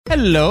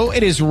Hello,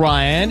 it is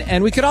Ryan,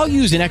 and we could all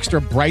use an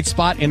extra bright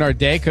spot in our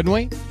day, couldn't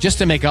we? Just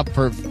to make up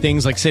for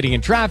things like sitting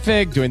in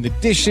traffic, doing the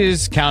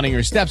dishes, counting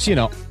your steps,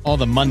 all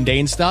the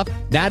mundane stuff.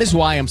 That is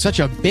why I'm such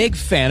a big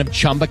fan of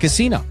Chumba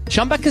Casino.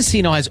 Chumba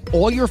Casino has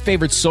all your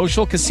favorite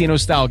social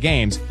casino-style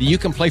games that you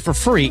can play for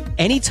free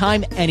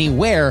anytime,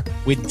 anywhere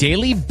with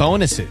daily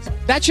bonuses.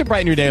 That should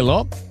brighten your day a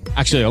little.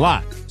 Actually, a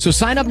lot. So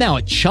sign up now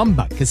at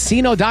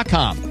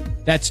ChumbaCasino.com.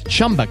 That's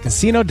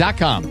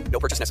ChumbaCasino.com. No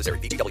purchase necessary.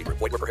 VGW Group.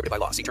 Void where prohibited by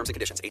law. See terms and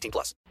conditions.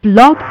 18+.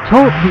 Blog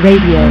Talk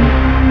Radio.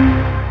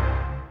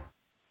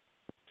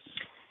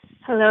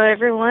 Hello,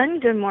 everyone.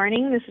 Good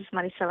morning. This is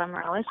Maricela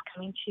Morales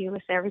coming to you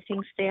with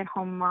Everything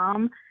Stay-at-Home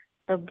Mom,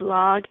 the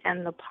blog,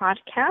 and the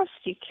podcast.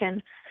 You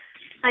can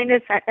find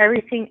us at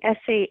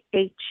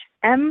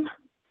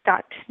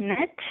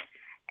everythingsahm.net,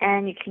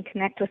 and you can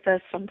connect with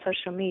us on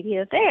social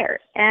media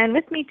there. And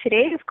with me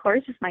today, of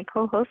course, is my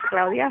co-host,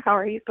 Claudia. How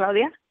are you,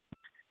 Claudia?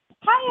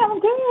 Hi, I'm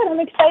good. I'm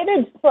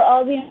excited for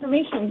all the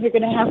information you're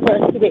going to have for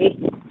us today.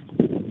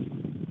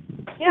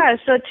 Yeah,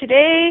 so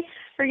today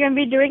we're going to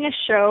be doing a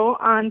show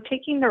on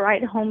picking the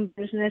right home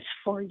business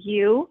for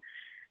you.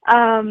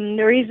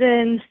 The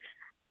reason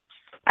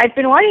I've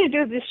been wanting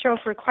to do this show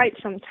for quite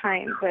some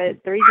time,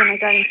 but the reason I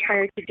got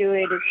inspired to do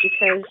it is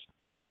because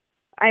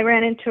I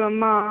ran into a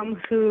mom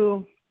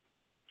who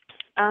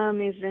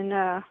is in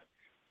a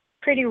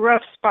pretty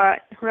rough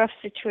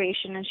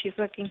situation, and she's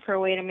looking for a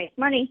way to make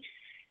money.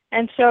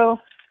 And so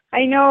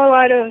I know a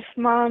lot of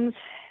moms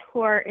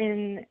who are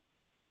in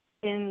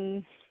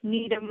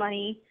need of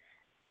money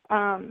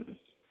have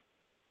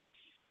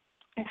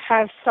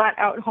sought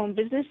out home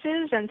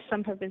businesses, and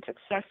some have been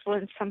successful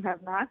and some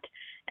have not.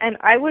 And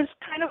I was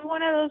kind of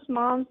one of those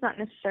moms, not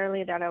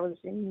necessarily that I was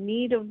in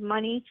need of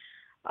money.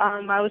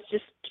 I was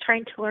just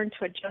trying to learn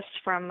to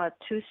adjust from a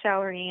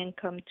 2-salary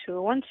income to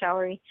a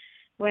 1-salary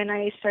when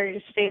I started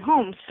to stay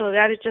home. So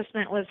that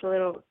adjustment was a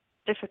little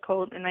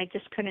difficult, and I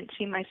just couldn't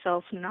see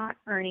myself not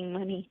earning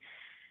money.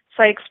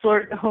 So I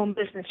explored the home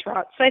business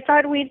route. So I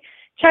thought we'd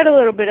chat a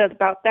little bit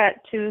about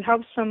that to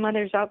help some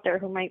others out there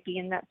who might be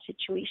in that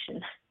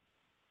situation.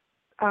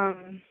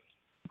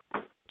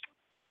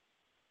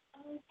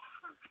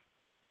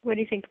 What do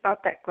you think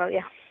about that,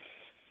 Claudia?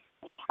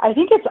 I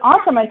think it's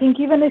awesome. I think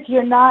even if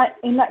you're not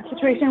in that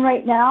situation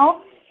right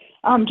now,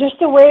 just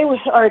the way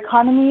our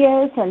economy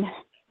is, and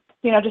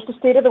just the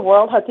state of the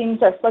world, how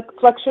things are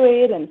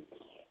fluctuate and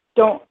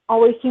don't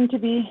always seem to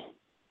be,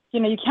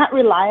 you can't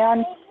rely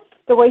on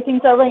the way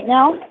things are right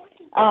now.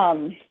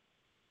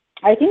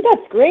 I think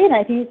that's great, and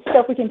I think it's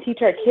stuff we can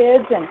teach our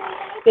kids, and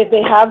if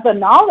they have the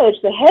knowledge,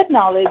 the head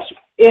knowledge,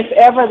 if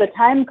ever the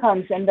time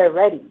comes and they're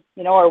ready,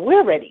 or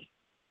we're ready.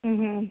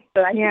 Mm-hmm.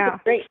 So I think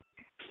it's great.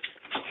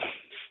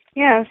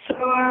 Yeah, so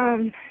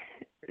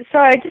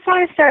I just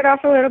want to start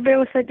off a little bit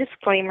with a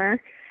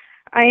disclaimer.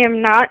 I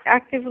am not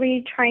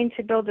actively trying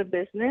to build a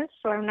business,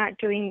 so I'm not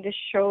doing this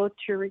show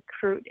to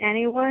recruit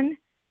anyone.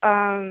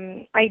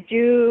 I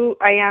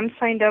am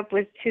signed up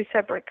with two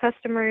separate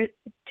companies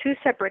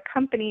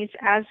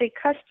as a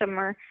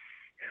customer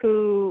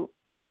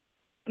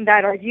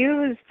that are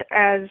used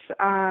as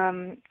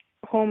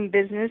home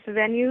business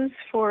venues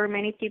for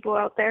many people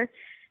out there.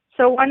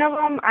 So one of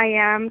them, I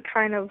am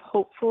kind of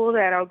hopeful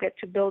that I'll get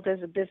to build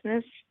as a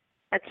business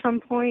at some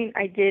point.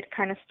 I did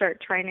kind of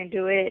start trying to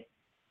do it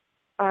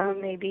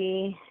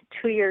maybe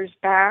 2 years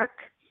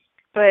back,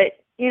 but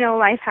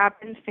life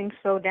happens, things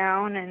slow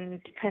down, and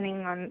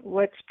depending on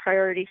what's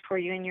priority for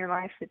you in your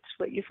life, it's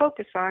what you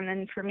focus on.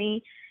 And for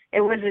me,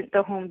 it wasn't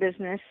the home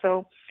business,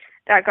 so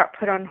that got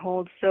put on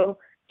hold. So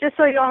just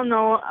so you all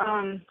know,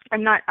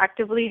 I'm not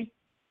actively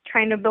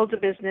trying to build a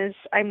business.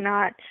 I'm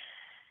not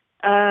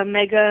a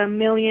mega $1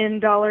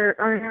 million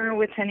earner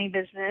with any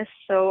business,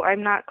 so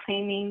I'm not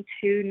claiming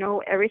to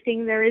know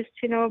everything there is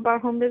to know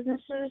about home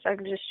businesses.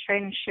 I'm just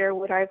trying to share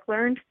what I've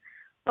learned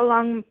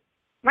along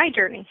my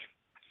journey.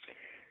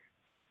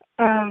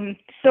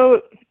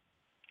 So,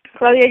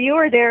 Claudia, you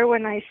were there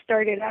when I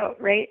started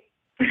out, right?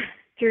 Do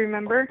you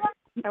remember?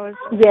 Yes,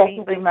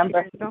 I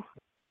remember.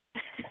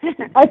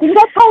 I think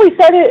that's how we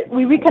started.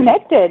 We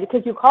reconnected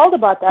because you called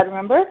about that,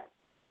 remember?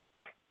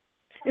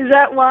 Is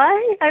that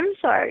why? I'm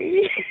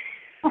sorry.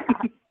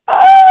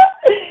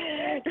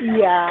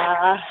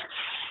 Yeah.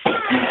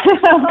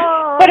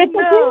 Oh, but it's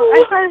no.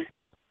 okay.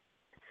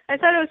 I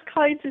thought I was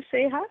calling to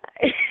say hi.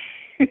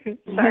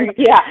 Sorry.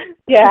 Yeah.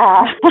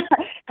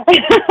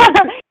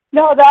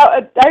 No,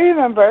 I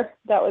remember.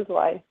 That was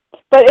why.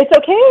 But it's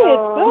okay.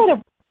 Oh.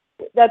 It's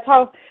good. That's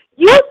how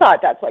you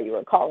thought. That's why you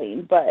were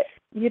calling, but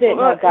you didn't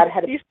know God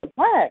had a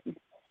plan.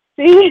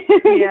 See?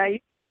 Yeah.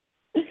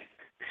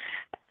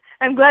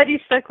 I'm glad you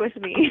stuck with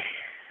me.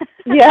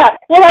 Yeah.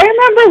 Well, I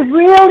remember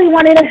really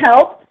wanting to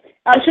help.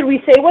 Should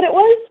we say what it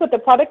was, what the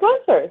product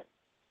was, or?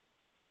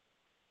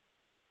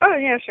 Oh,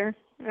 yeah, sure.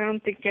 I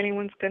don't think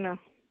anyone's going to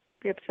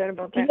be upset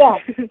about that. Yeah.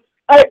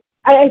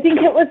 I think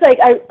it was like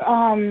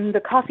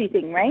the coffee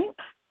thing, right?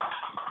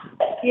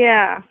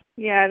 Yeah.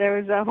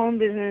 There was a home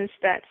business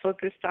that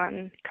focused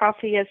on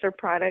coffee as their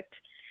product.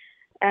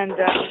 And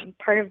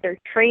part of their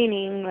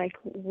training, like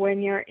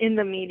when you're in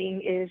the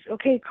meeting, is,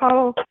 okay,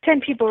 call 10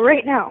 people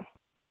right now.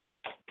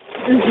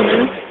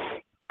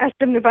 Ask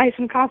them to buy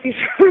some coffee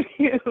from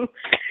you.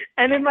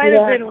 And it might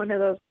have been one of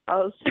those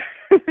calls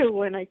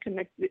when I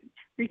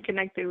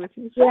reconnected with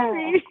you.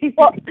 Sorry. Yeah.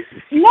 Well,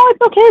 no,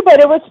 it's okay, but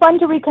it was fun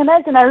to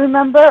reconnect. And I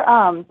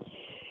remember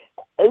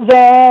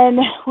then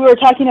we were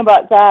talking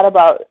about that,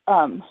 about,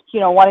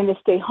 wanting to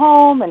stay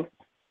home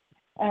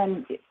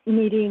and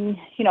needing,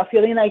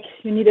 feeling like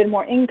you needed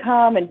more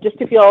income and just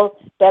to feel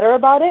better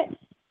about it.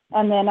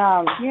 And then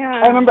I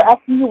remember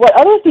asking you what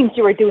other things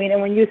you were doing.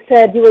 And when you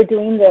said you were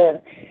doing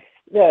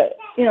you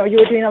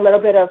were doing a little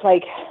bit of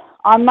like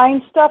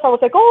online stuff, I was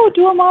like, oh,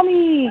 do a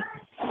mommy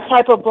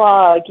type of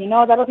blog,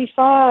 that'll be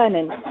fun.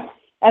 And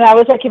I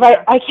was like, if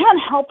I can't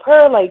help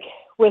her like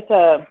with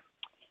a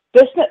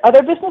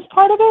other business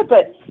part of it,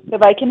 but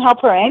if I can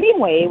help her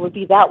anyway, it would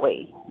be that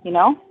way,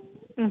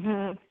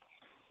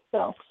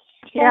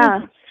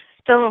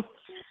 So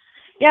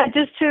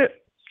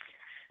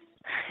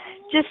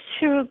just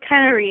to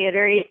kind of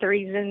reiterate the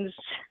reasons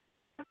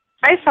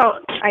I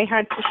felt I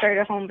had to start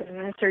a home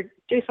business or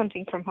do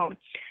something from home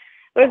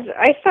was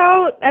I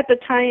felt at the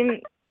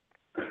time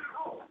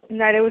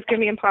that it was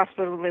going to be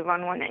impossible to live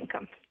on one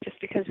income just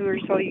because we were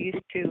so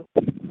used to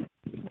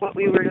what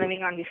we were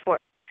living on before.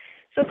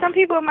 So some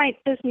people might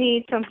just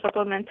need some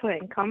supplemental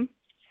income.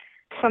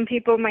 Some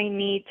people might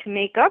need to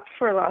make up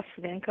for loss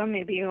of income.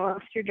 Maybe you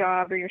lost your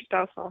job or your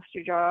spouse lost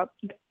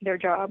their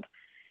job.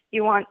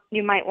 You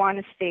might want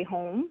to stay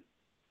home,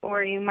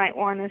 or you might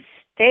want to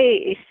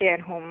stay a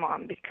stay-at-home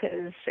mom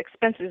because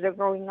expenses are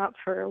going up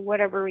for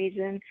whatever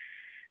reason.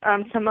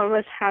 Some of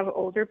us have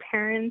older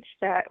parents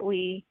that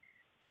we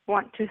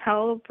want to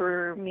help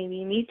or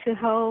maybe need to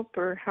help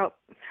or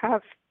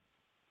have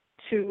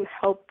to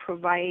help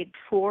provide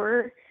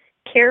for,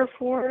 care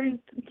for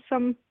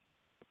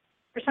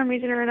for some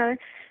reason or another.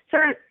 So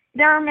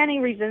there are many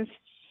reasons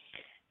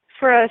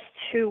for us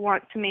to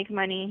want to make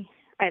money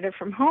either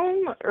from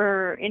home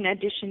or in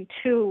addition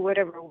to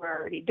whatever we're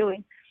already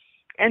doing.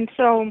 And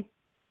so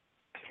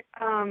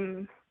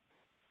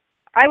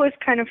I was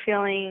kind of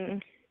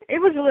feeling, it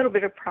was a little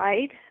bit of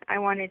pride. I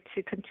wanted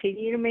to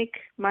continue to make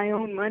my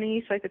own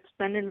money so I could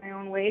spend in my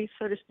own way,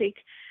 so to speak.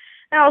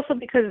 And also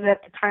because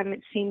at the time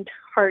it seemed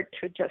hard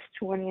to adjust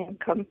to one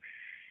income.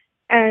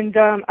 And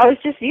I was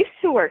just used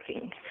to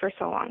working for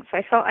so long, so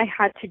I felt I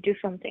had to do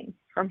something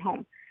from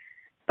home.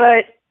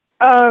 But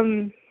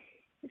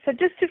so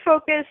just to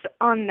focus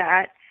on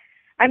that,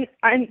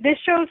 this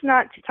show's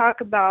not to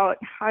talk about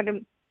how to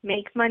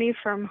make money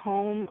from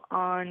home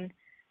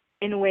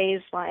in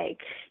ways like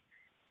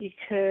you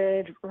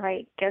could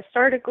write guest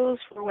articles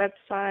for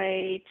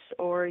websites,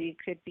 or you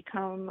could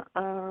become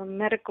a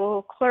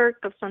medical clerk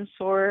of some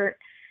sort,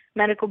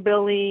 medical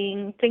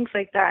billing, things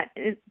like that.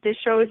 This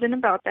show isn't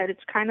about that.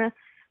 It's kind of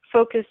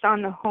focused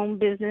on the home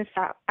business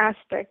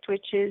aspect,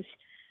 which is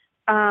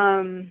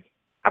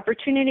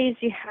opportunities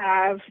you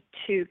have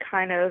to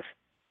kind of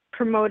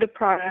promote a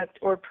product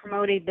or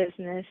promote a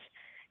business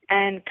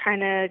and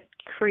kind of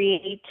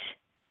create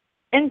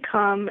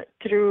income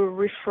through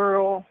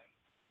referral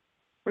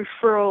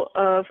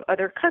of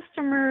other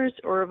customers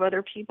or of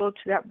other people to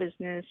that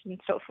business and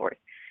so forth.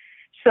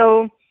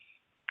 So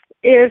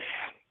if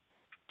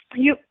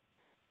you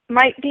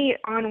might be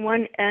on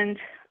one end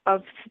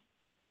of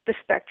the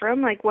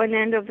spectrum, like one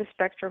end of the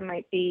spectrum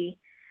might be,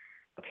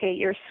 okay,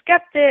 you're a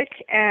skeptic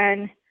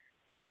and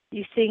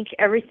you think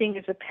everything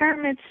is a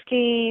pyramid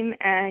scheme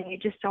and you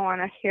just don't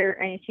want to hear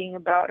anything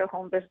about a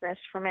home business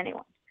from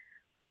anyone.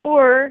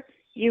 Or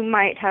you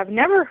might have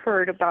never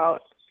heard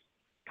about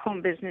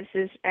home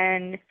businesses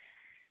and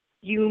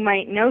you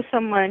might know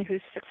someone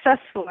who's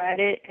successful at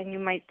it and you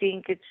might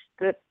think it's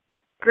the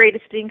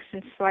greatest thing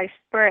since sliced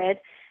bread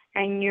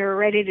and you're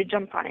ready to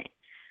jump on it.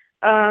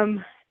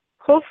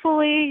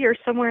 Hopefully you're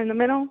somewhere in the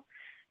middle,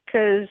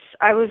 because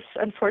I was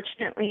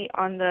unfortunately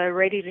on the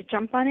ready to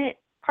jump on it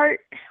part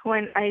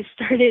when I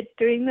started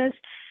doing this,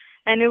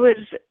 and it was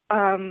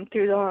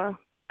through the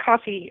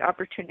coffee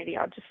opportunity.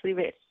 I'll just leave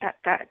it at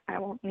that. I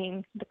won't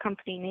name the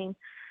company name.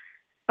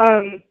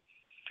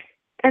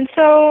 And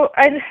so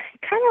I'd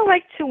kind of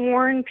like to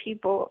warn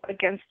people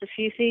against a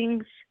few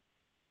things,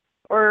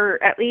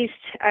 or at least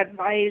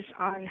advise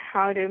on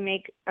how to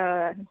make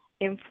an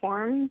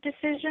informed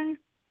decision.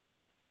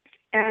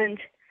 And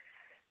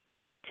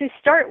to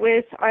start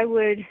with, I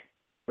would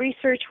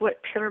research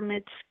what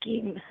pyramid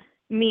scheme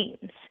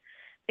means,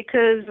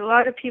 because a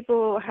lot of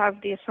people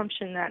have the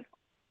assumption that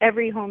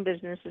every home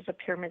business is a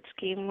pyramid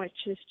scheme,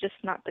 which is just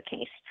not the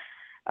case.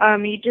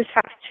 You just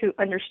have to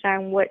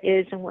understand what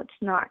is and what's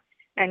not,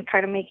 and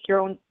kind of make your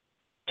own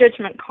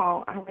judgment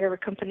call on whatever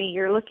company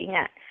you're looking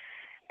at.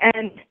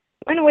 And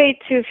one way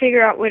to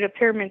figure out what a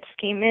pyramid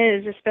scheme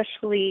is,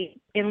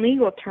 especially in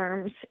legal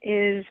terms,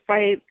 is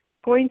by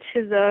going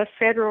to the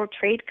Federal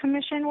Trade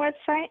Commission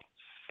website,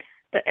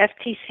 the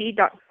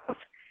FTC.gov,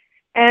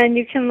 and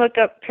you can look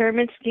up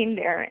pyramid scheme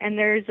there. And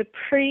there's a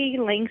pretty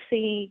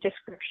lengthy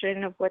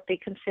description of what they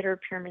consider a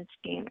pyramid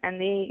scheme, and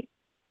they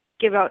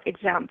give out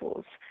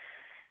examples.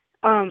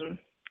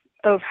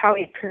 of how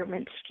a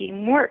pyramid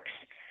scheme works.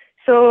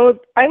 So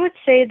I would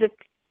say the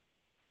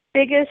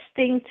biggest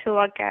thing to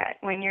look at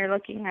when you're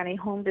looking at a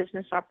home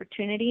business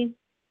opportunity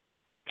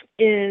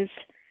is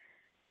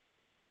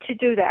to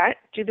do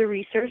the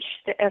research,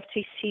 the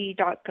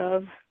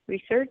FTC.gov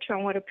research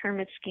on what a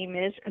pyramid scheme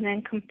is, and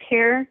then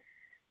compare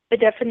the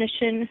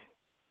definition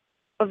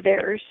of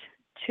theirs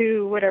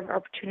to whatever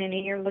opportunity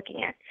you're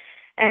looking at.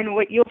 And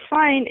what you'll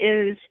find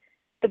is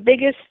the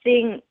biggest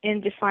thing in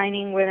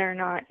defining whether or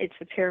not it's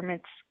a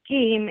pyramid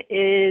scheme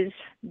is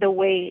the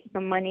way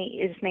the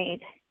money is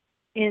made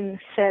in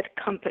said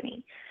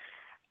company.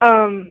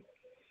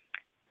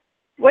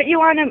 What you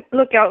want to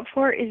look out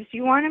for is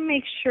you want to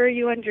make sure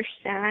you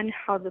understand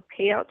how the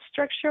payout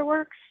structure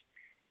works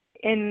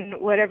in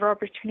whatever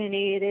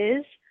opportunity it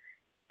is.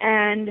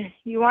 And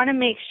you want to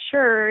make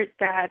sure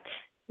that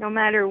no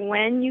matter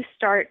when you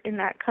start in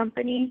that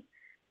company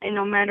and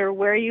no matter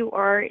where you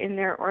are in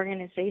their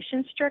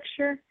organization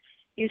structure,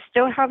 you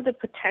still have the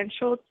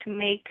potential to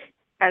make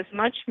as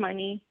much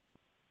money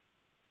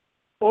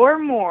or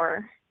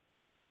more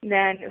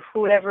than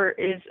whoever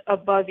is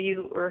above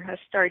you or has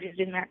started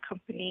in that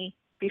company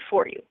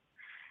before you.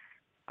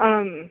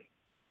 Are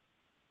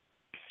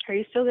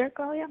you still there,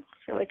 Galia? I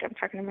feel like I'm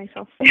talking to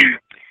myself.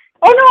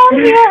 Oh no,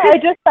 I'm here.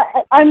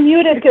 I'm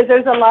muted because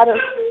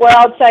we're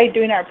outside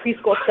doing our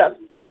preschool stuff,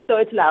 so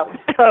it's loud.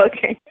 Oh,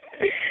 okay.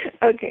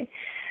 Okay.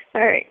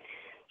 All right.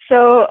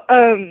 So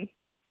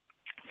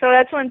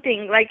that's one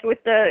thing. Like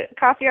with the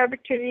coffee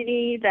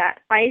opportunity that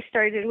I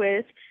started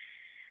with,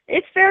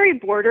 it's very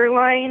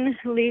borderline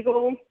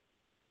legal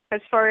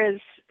as far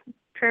as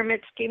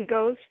pyramid scheme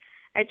goes.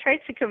 I tried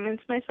to convince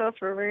myself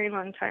for a very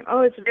long time,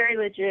 oh, it's very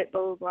legit,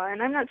 blah, blah, blah.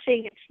 And I'm not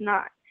saying it's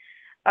not.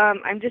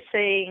 I'm just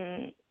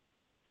saying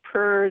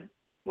per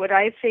what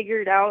I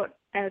figured out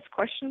as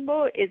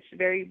questionable, it's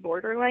very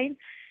borderline.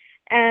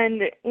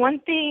 And one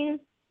thing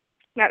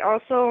that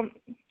also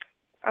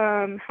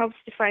helps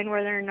define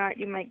whether or not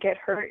you might get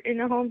hurt in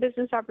a home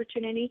business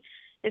opportunity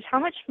is how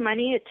much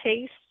money it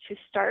takes to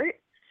start,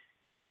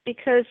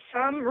 because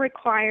some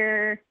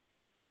require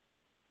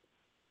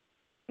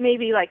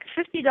maybe like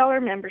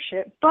 $50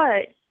 membership,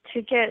 but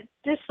to get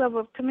this level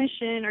of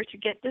commission or to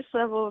get this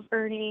level of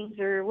earnings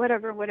or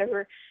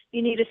whatever,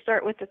 you need to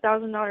start with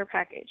 $1,000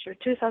 package or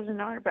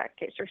 $2,000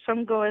 package, or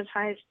some go as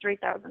high as $3,000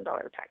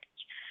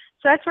 package.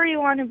 So that's where you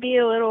want to be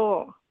a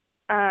little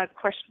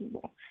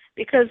questionable,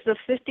 because the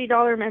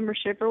 $50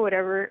 membership or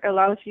whatever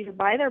allows you to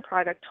buy their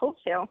product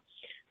wholesale,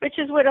 which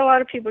is what a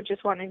lot of people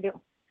just want to do.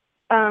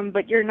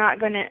 But you're not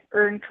going to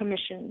earn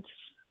commissions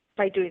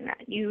by doing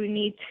that. You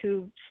need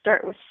to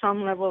start with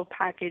some level of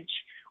package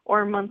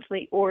or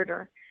monthly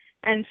order.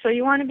 And so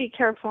you want to be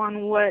careful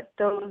on what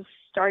those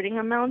starting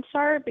amounts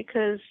are,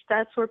 because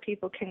that's where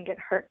people can get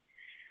hurt.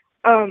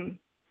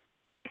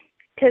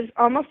 Because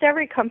almost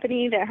every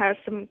company that has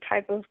some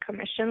type of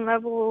commission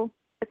level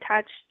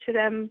attached to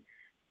them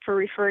for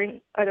referring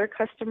other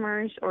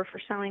customers or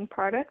for selling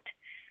product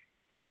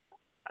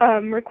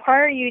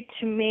require you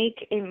to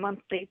make a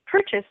monthly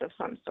purchase of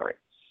some sort.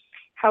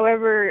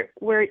 However,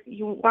 where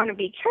you want to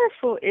be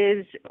careful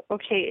is,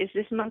 okay, is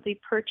this monthly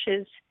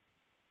purchase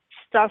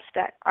stuff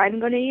that I'm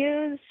going to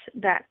use,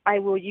 that I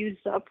will use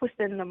up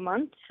within the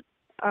month?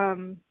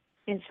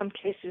 In some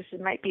cases,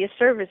 it might be a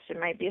service. It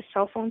might be a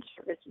cell phone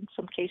service. In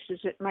some cases,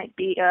 it might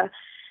be a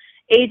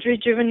age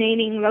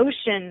rejuvenating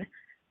lotion.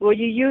 Will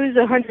you use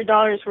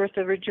 $100 worth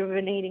of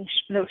rejuvenating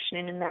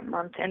lotion in that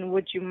month? And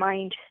would you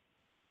mind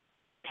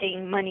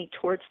paying money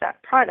towards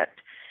that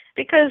product?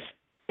 Because,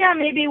 yeah,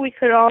 maybe we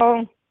could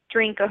all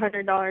drink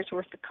 $100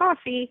 worth of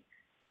coffee,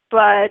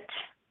 but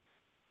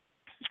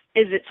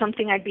is it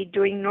something I'd be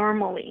doing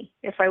normally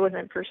if I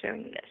wasn't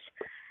pursuing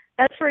this?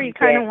 That's where you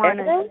kind of want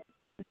to,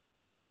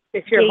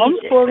 if you're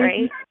homeschooling,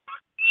 right?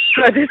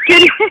 No, just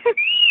kidding.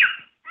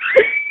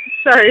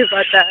 Sorry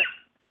about that.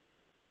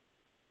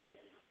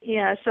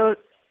 Yeah, so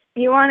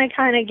you want to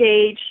kind of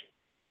gauge,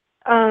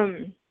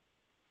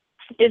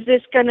 is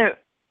this going to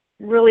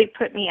really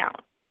put me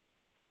out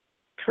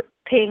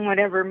paying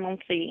whatever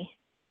monthly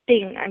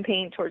thing I'm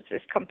paying towards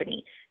this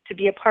company to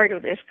be a part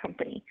of this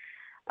company?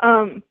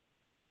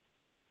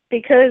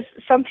 Because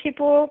some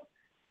people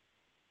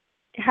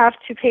have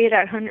to pay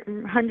that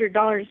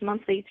 $100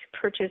 monthly to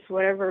purchase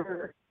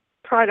whatever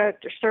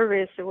product or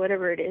service or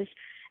whatever it is,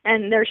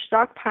 and they're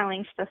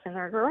stockpiling stuff in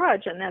their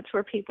garage, and that's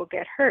where people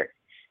get hurt.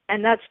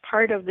 And that's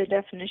part of the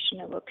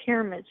definition of a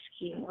pyramid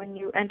scheme, when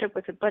you end up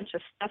with a bunch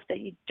of stuff that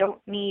you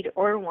don't need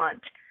or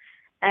want,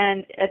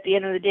 and at the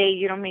end of the day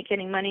you don't make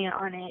any money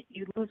on it,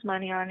 you lose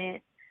money on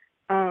it.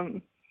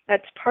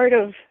 That's part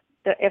of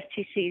the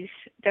FTC's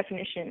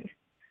definition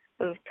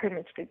of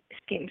pyramid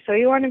scheme. So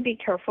you want to be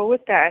careful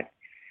with that.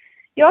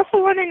 You also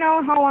want to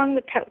know how long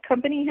the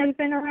company has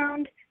been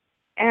around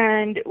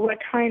and what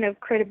kind of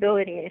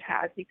credibility it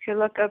has. You can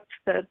look up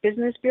the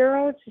Business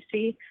Bureau to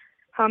see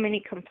how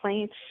many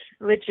complaints,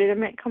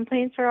 legitimate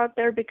complaints, are out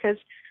there, because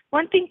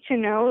one thing to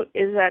note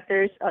is that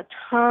there's a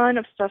ton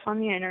of stuff on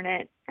the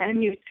internet and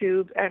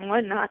YouTube and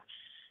whatnot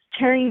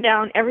tearing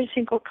down every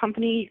single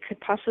company you could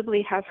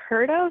possibly have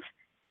heard of.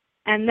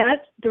 And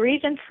that's the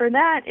reason for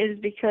that is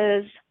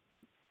because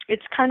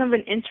it's kind of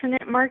an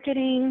internet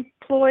marketing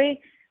ploy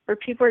where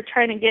people are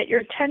trying to get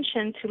your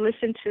attention to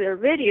listen to their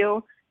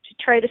video to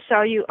try to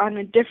sell you on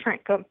a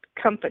different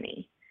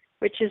company,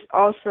 which is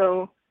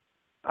also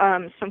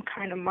some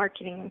kind of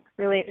marketing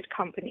related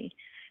company.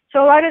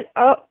 So a lot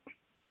of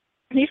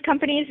these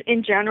companies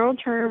in general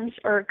terms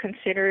are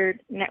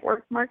considered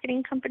network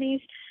marketing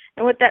companies.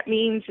 And what that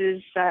means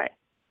is that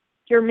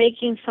you're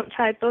making some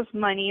type of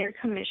money or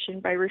commission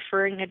by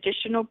referring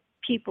additional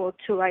people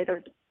to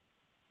either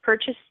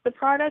purchase the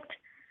product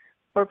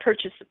or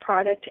purchase the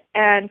product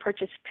and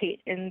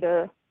participate in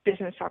the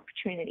business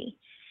opportunity.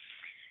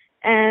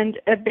 And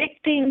a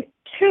big thing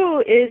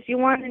too is you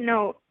want to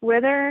know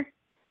whether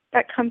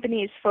that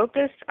company is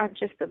focused on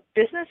just a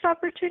business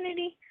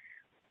opportunity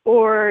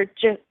or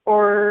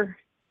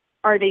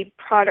are they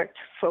product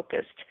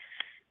focused?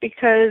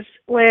 Because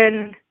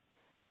when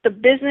the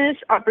business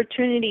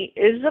opportunity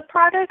is a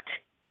product,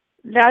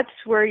 that's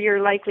where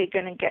you're likely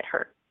going to get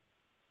hurt.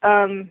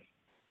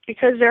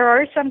 Because there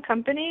are some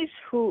companies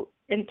who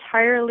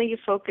entirely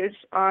focus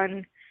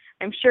on,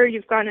 I'm sure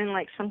you've gotten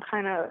like some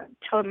kind of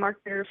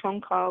telemarketer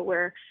phone call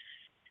where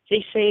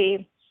they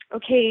say,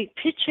 okay,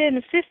 pitch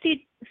in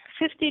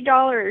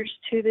 $50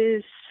 to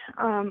this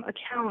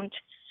account,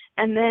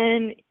 and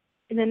then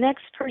the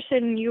next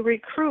person you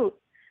recruit,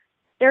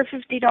 their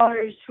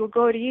 $50 will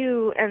go to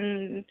you,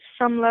 and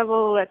some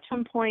level at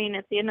some point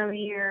at the end of the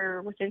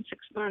year, within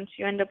 6 months,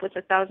 you end up with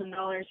 $1,000,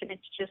 and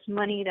it's just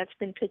money that's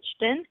been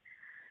pitched in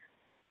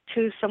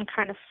to some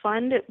kind of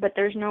fund, but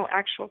there's no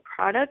actual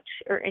product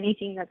or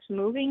anything that's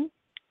moving.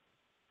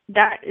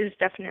 That is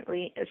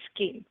definitely a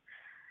scheme.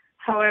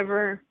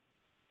 However,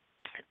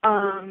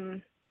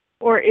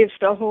 or if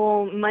the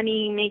whole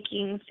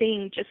money-making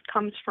thing just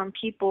comes from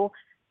people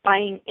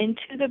buying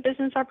into the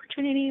business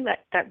opportunity,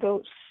 that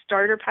those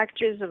starter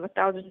packages of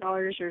 $1,000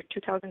 or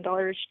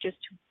 $2,000 just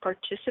to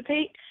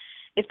participate,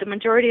 if the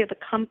majority of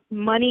the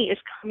money is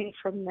coming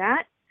from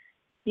that,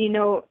 you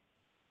know,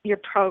 you're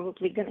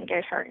probably going to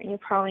get hurt and you're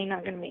probably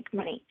not going to make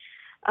money.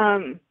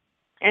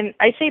 And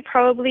I say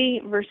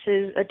probably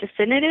versus a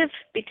definitive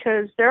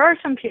because there are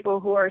some people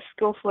who are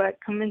skillful at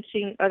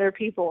convincing other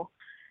people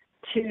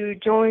to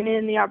join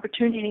in the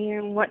opportunity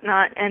and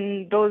whatnot,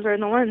 and those are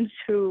the ones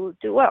who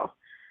do well.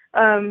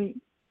 To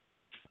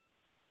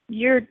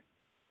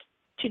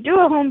do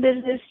a home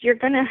business, you're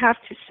going to have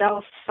to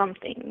sell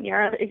something.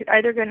 You're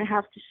either going to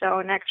have to sell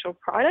an actual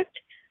product,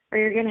 or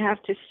you're going to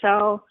have to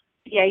sell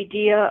the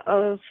idea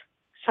of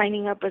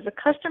signing up as a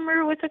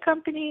customer with a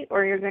company,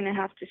 or you're going to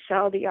have to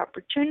sell the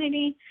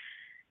opportunity.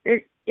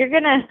 You're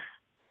going to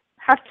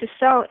have to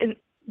sell in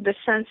the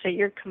sense that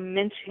you're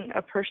convincing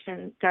a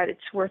person that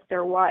it's worth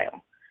their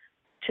while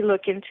to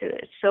look into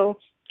it. So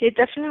it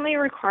definitely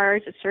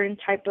requires a certain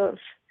type of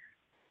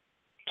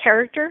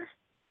character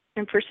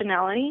and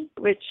personality,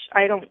 which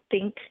I don't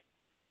think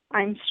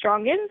I'm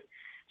strong in.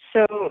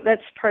 So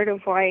that's part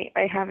of why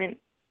I haven't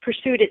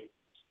pursued it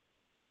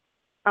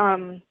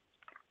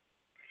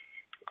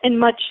in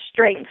much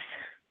strength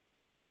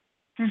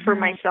for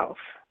myself.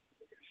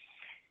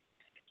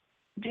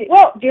 Do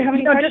you have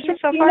any questions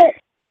so far?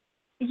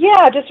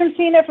 Yeah, just from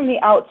seeing it from the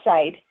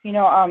outside,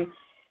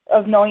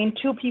 of knowing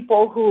two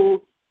people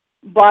who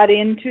bought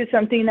into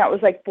something that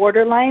was like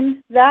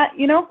borderline that,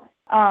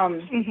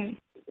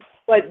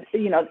 but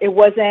it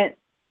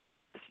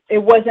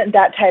wasn't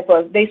that type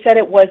of, they said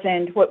it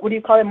wasn't, what do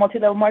you call it,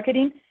 multi-level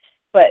marketing,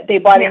 but they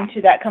bought into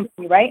that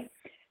company, right?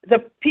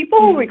 The people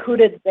who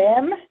recruited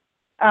them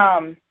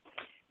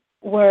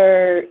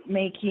were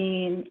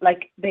making,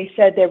 like they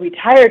said, they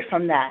retired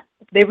from that.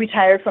 They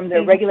retired from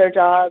their regular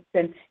jobs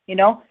and,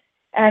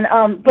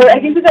 but I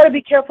think we got to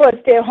be careful as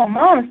stay-at-home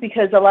moms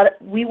because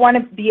we want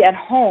to be at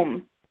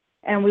home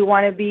and we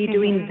want to be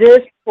doing this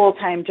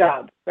full-time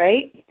job,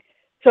 right?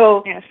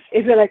 So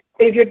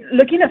if you're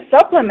looking to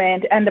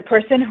supplement and the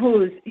person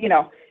who's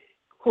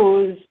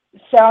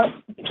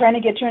trying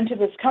to get you into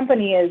this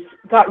company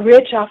got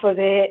rich off of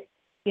it,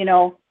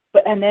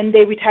 and then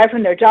they retire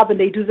from their job and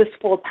they do this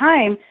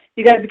full-time,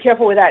 you got to be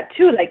careful with that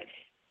too. Like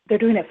they're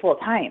doing it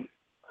full-time,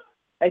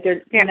 like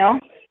they're,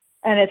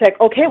 and it's like,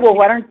 okay, well,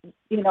 why don't,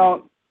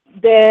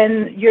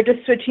 then you're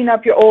just switching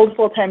up your old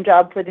full-time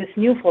job for this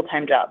new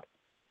full-time job.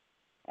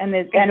 And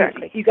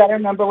you got to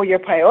remember what your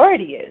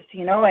priority is,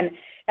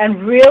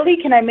 and really,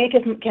 can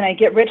I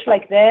get rich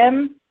like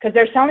them? Because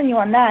they're selling you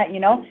on that,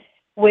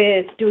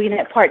 with doing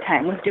it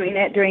part-time, with doing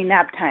it during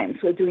nap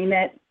times, with doing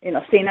it,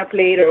 staying up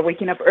late or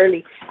waking up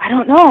early. I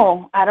don't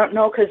know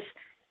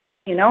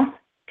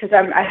because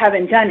I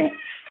haven't done it.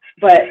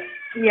 But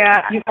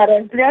yeah, you got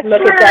to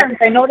look at that.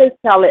 I know they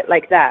sell it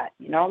like that,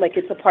 like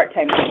it's a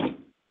part-time thing.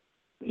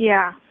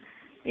 Yeah.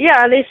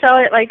 Yeah, they sell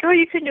it like, oh,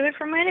 you can do it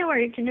from anywhere.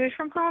 You can do it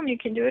from home. You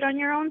can do it on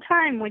your own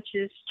time, which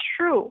is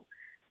true.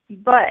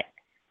 But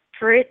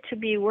for it to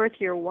be worth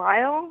your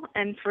while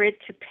and for it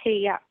to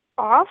pay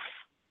off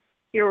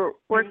your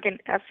work and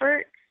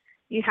effort,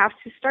 you have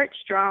to start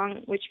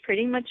strong, which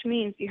pretty much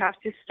means you have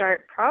to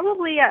start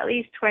probably at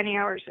least 20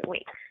 hours a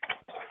week.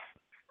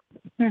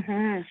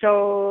 Mhm.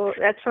 So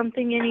that's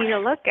something you need to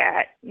look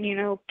at. You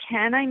know,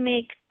 can I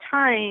make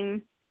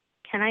 20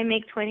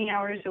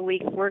 hours a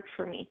week work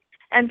for me?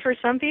 And for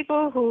some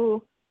people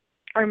who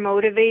are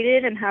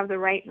motivated and have the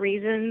right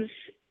reasons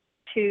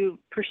to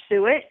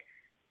pursue it,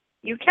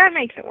 you can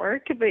make it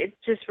work, but it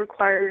just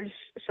requires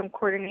some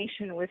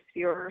coordination with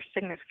your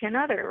significant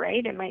other,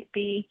 right? It might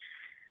be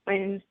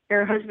when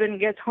your husband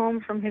gets home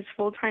from his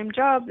full-time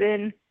job,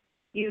 then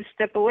you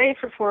step away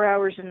for 4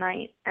 hours a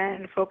night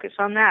and focus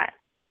on that,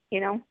 you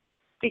know,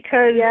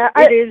 because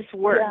it is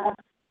work. Yeah.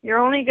 You're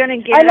only going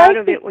to get out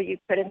of it what you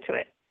put into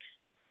it.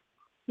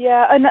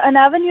 Yeah, an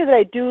avenue that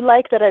I do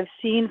like that I've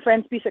seen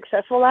friends be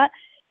successful at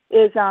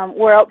is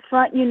where up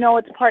front you know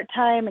it's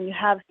part-time and you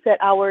have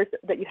set hours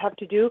that you have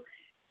to do,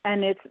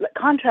 and it's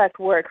contract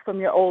work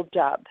from your old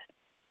job,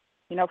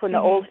 you know, from the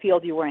old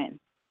field you were in.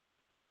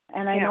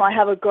 And I know I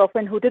have a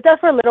girlfriend who did that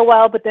for a little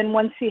while, but then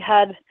once she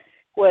had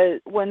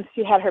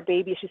her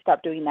baby, she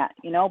stopped doing that,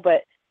 you know,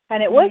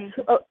 and it was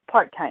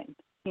part-time,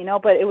 you know,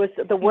 but it was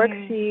the work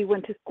she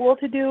went to school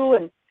to do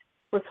and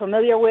was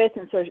familiar with,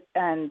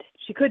 and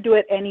she could do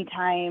it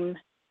anytime,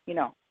 you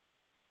know.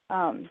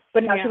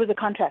 But now she was a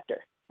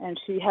contractor, and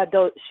she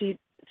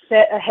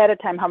set ahead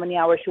of time how many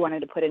hours she wanted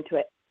to put into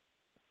it.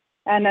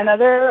 And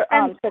another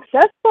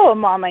successful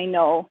mom I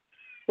know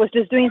was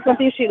just doing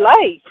something she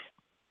liked.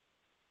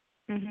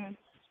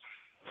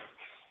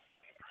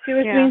 She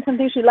was doing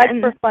something she liked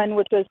for fun,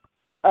 which was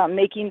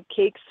making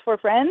cakes for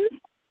friends.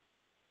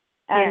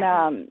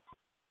 And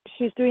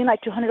she's doing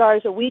like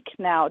 $200 a week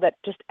now that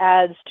just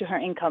adds to her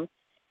income.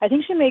 I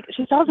think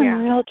she sells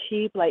them real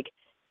cheap, like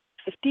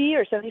 $50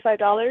 or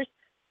 $75.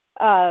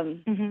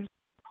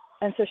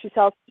 And so she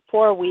sells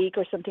 4 a week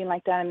or something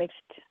like that and makes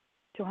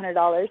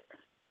 $200.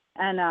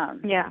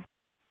 And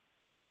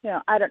you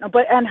know, I don't know,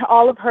 and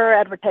all of her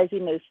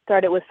advertising is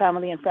started with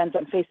family and friends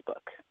on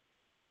Facebook,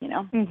 you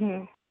know.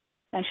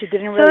 And she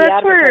didn't really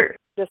advertise,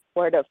 just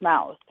word of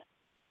mouth.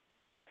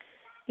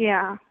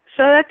 Yeah.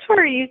 So that's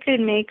where you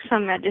could make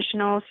some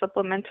additional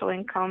supplemental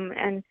income,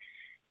 and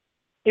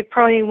it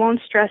probably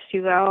won't stress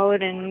you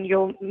out, and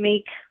you'll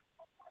make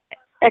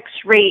X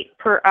rate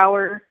per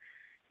hour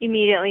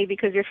immediately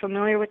because you're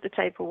familiar with the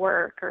type of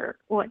work or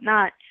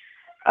whatnot.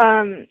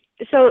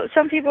 So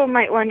some people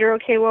might wonder,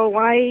 okay, well,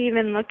 why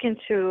even look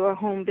into a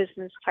home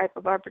business type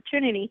of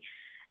opportunity?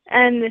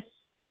 And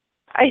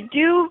I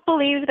do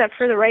believe that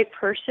for the right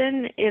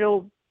person,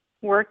 it'll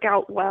work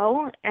out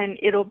well, and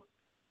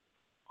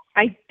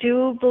I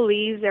do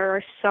believe there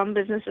are some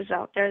businesses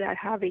out there that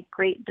have a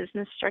great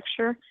business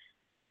structure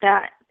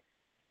that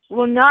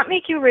will not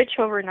make you rich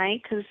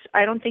overnight, because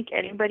I don't think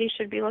anybody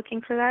should be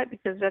looking for that,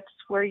 because that's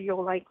where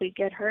you'll likely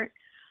get hurt.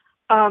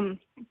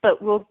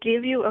 But will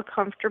give you a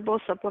comfortable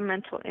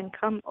supplemental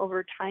income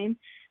over time.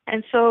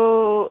 And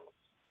so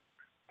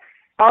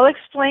I'll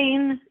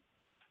explain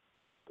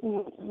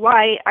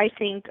why I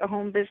think a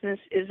home business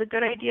is a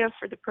good idea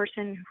for the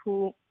person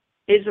who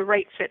is a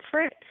right fit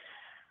for it.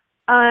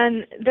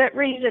 And that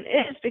reason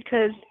is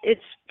because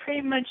it's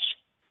pretty much,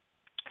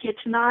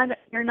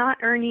 you're not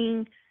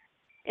earning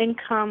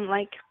income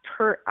like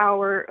per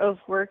hour of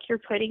work you're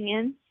putting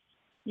in.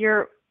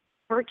 You're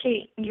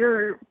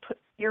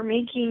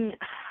making,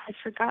 I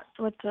forgot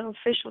what the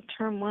official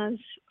term was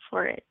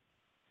for it.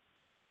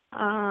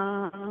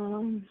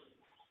 Oh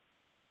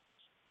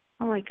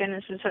my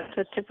goodness, it's at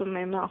the tip of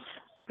my mouth,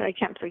 but I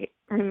can't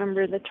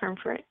remember the term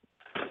for it.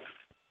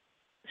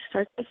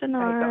 Starts with an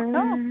R. I don't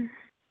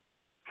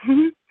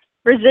know.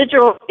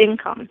 Residual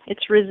income.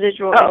 It's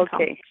residual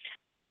income.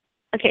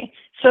 Okay.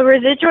 So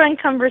residual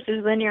income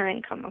versus linear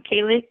income.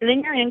 Okay,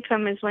 linear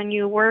income is when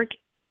you work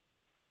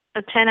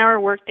a 10-hour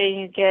workday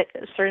and you get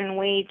a certain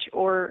wage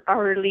or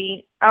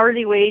hourly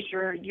wage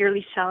or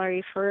yearly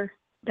salary for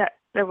that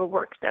level of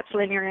work. That's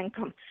linear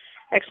income.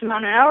 X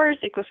amount of hours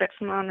equals X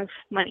amount of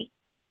money.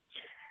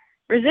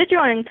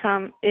 Residual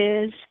income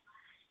is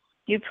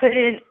you put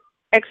in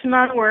X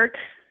amount of work.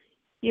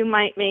 You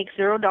might make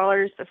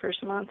 $0 the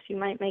first month. You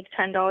might make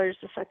 $10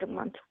 the second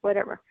month,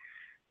 whatever.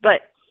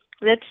 But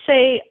let's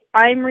say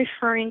I'm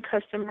referring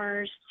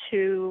customers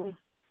to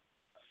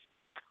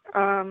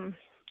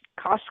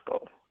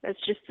Costco. Let's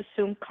just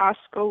assume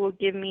Costco will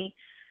give me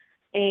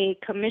a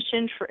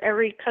commission for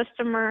every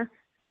customer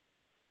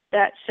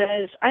that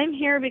says, I'm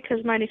here because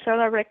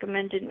Marisela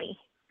recommended me.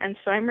 And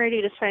so I'm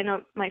ready to sign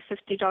up my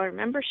 $50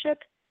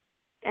 membership.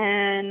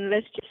 And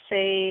let's just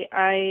say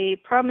I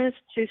promise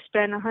to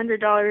spend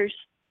 $100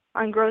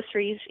 on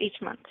groceries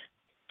each month.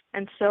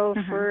 And so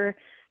for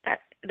that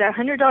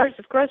 $100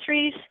 of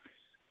groceries,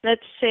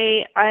 let's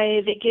say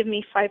they give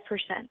me 5%.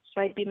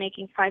 So I'd be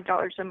making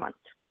 $5 a month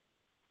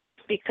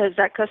because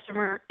that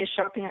customer is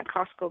shopping at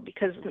Costco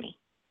because of me,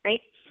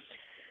 right?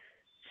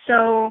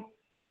 So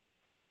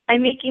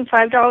I'm making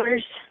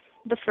 $5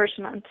 the first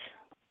month,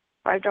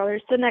 $5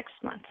 the next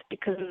month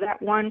because of that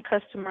one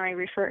customer I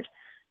referred.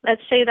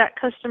 Let's say that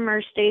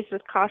customer stays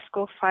with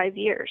Costco 5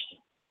 years,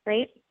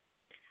 right?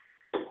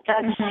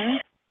 That's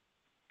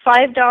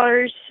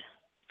 $5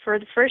 for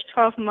the first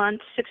 12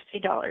 months,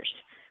 $60.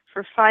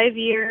 For 5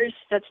 years,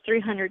 that's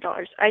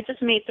 $300. I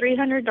just made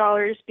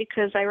 $300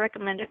 because I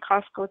recommended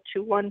Costco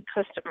to one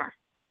customer.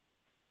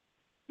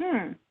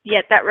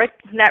 Yet that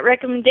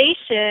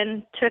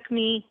recommendation took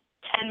me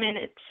 10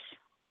 minutes.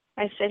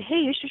 I said, hey,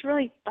 you should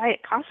really buy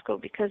at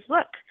Costco because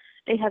look,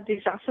 they have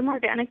these awesome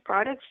organic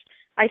products.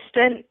 I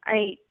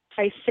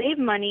save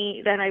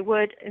money than I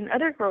would in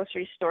other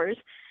grocery stores,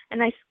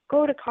 and I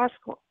go to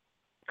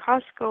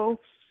Costco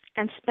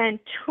and spend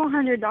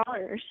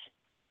 $200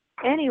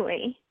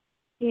 anyway.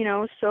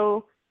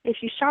 So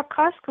if you shop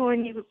Costco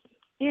and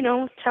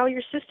you tell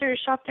your sister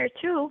to shop there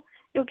too,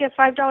 you'll get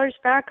 $5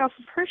 back off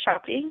of her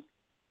shopping,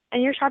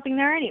 and you're shopping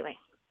there anyway,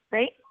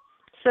 right?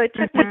 So it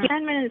took me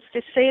 10 minutes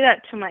to say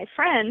that to my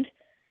friend,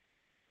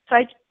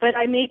 but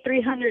I made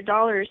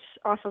 $300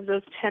 off of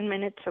those 10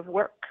 minutes of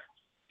work.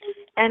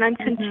 And I'm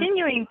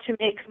continuing to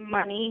make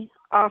money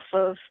off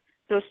of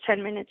those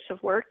 10 minutes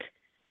of work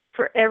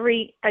for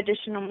every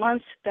additional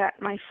month that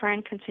my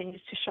friend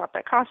continues to shop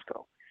at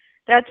Costco.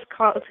 That's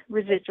called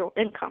residual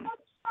income.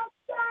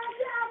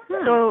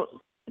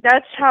 So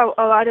that's how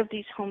a lot of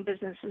these home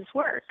businesses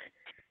work.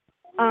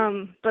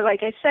 But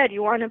like I said,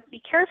 you want to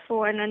be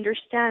careful and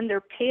understand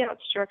their payout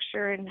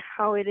structure and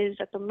how it is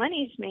that the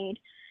money's made,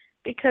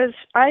 because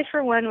I,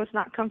 for one, was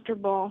not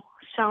comfortable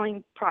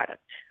selling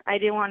product. I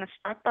didn't want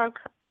to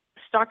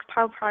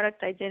stockpile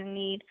product I didn't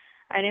need.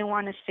 I didn't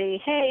want to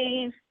say,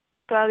 hey,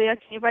 Claudia,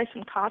 can you buy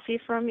some coffee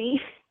from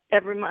me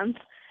every month?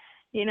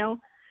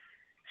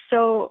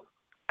 So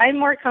I'm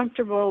more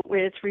comfortable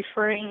with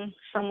referring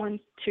someone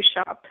to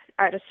shop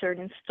at a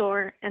certain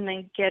store and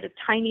then get a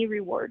tiny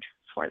reward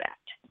for that.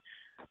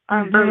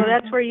 So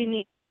that's where you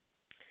need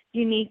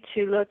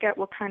to look at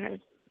what kind of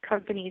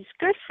company is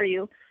good for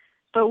you.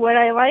 But what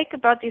I like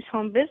about these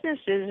home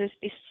businesses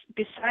is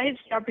besides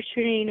the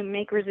opportunity to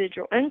make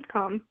residual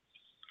income,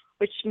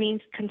 which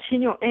means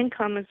continual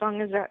income as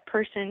long as that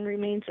person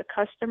remains a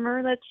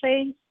customer, let's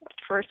say,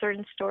 for a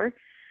certain store,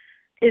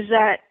 is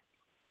that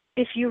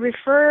if you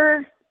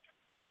refer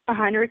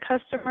 100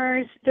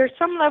 customers, there's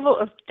some level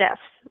of depth.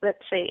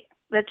 Let's say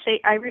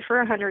I refer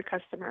 100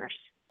 customers.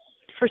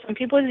 For some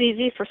people it's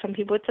easy, for some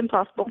people it's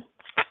impossible.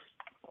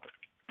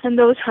 And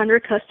those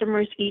 100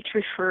 customers each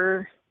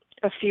refer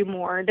a few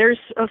more. There's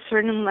a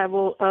certain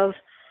level of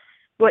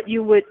what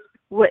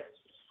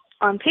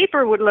on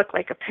paper would look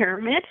like a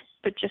pyramid,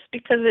 but just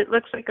because it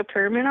looks like a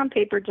pyramid on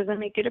paper doesn't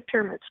make it a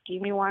pyramid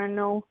scheme. You want to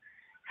know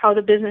how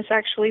the business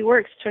actually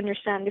works to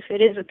understand if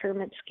it is a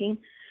pyramid scheme.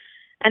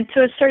 And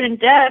to a certain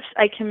depth,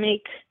 I can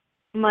make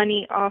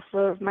money off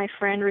of my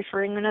friend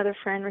referring another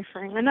friend,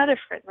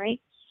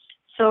 right?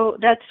 So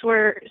that's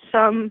where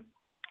some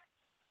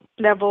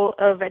level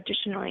of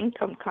additional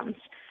income comes.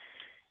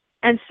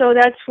 And so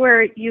that's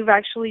where you've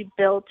actually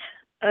built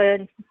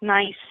a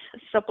nice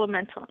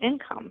supplemental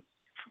income,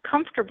 a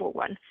comfortable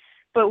one.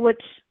 But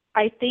what's,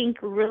 I think,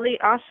 really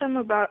awesome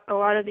about a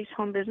lot of these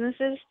home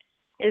businesses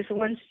is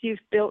once you've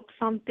built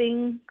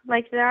something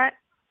like that,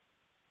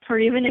 or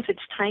even if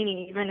it's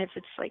tiny, even if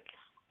it's like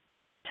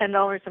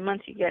 $10 a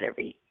month you get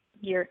every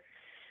year,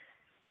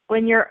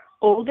 when you're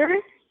older,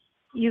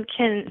 you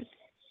can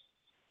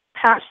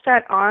pass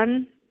that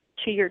on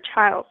to your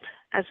child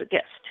as a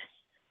gift.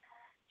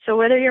 So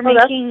whether you're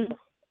making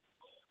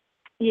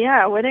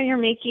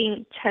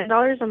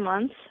 $10 a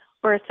month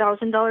or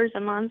 $1,000 a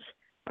month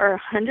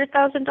or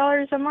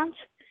 $100,000 a month,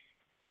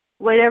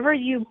 whatever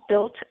you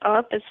built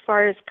up as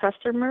far as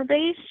customer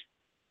base,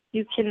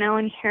 you can now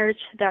inherit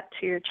that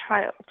to your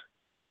child.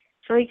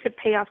 So he could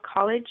pay off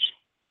college,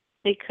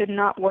 they could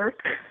not work,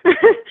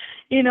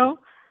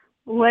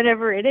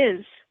 whatever it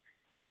is.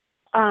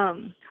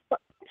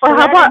 Well,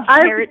 how about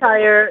I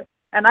retire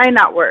and I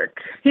not work?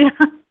 Yeah.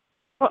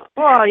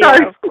 Well,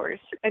 yeah, of course.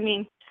 I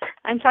mean,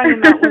 I'm talking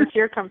about once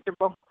you're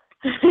comfortable.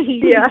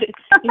 You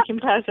can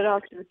pass it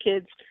off to the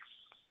kids.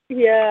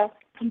 Yeah.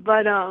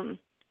 But,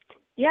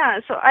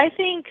 so I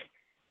think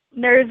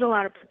there is a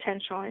lot of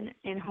potential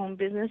in home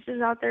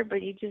businesses out there,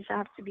 but you just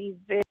have to be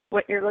very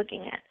what you're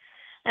looking at.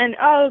 And,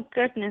 oh,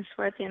 goodness,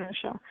 we're at the end of the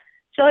show.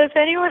 So if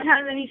anyone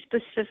has any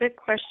specific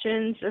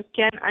questions,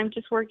 again, I'm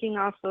just working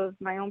off of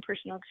my own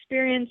personal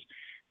experience.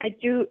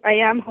 I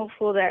am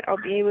hopeful that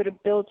I'll be able to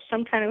build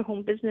some kind of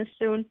home business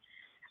soon.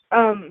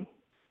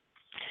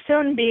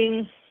 Soon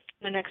being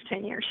the next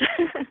 10 years.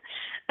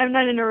 I'm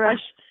not in a rush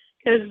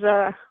because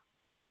I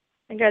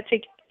got to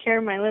take care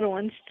of my little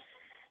ones.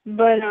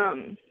 But,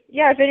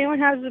 if anyone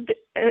has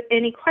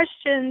any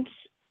questions,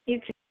 you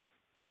can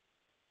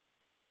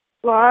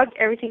blog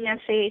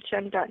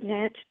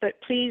everythingsahm.net,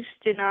 but please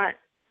do not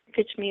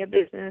pitch me a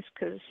business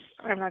because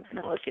I'm not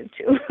going to look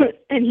into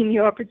any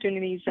new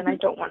opportunities and I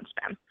don't want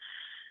spam.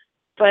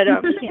 But,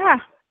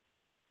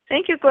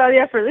 thank you,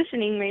 Claudia, for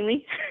listening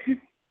mainly.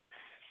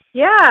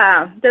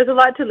 Yeah, there's a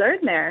lot to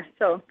learn there.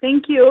 So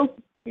thank you.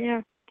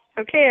 Yeah.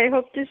 Okay, I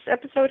hope this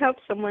episode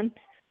helps someone.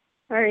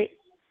 All right.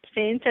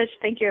 Stay in touch.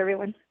 Thank you,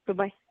 everyone.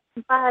 Bye-bye.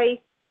 Bye.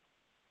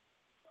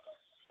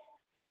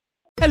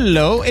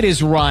 Hello, it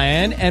is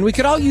Ryan, and we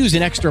could all use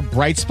an extra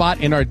bright spot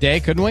in our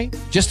day, couldn't we?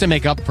 Just to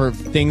make up for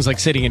things like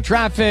sitting in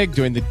traffic,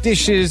 doing the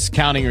dishes,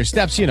 counting your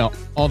steps,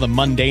 all the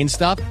mundane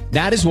stuff.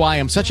 That is why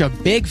I'm such a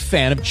big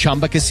fan of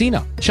Chumba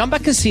Casino. Chumba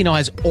Casino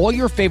has all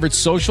your favorite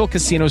social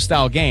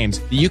casino-style games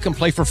that you can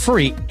play for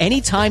free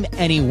anytime,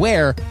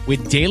 anywhere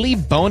with daily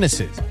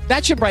bonuses.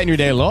 That should brighten your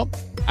day a little.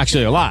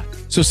 Actually, a lot.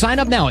 So sign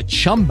up now at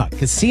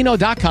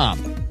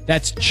ChumbaCasino.com.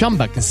 That's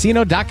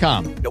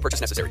ChumbaCasino.com. No purchase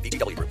necessary.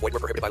 VGW Group. Void where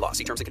prohibited by law.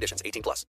 See terms and conditions. 18+.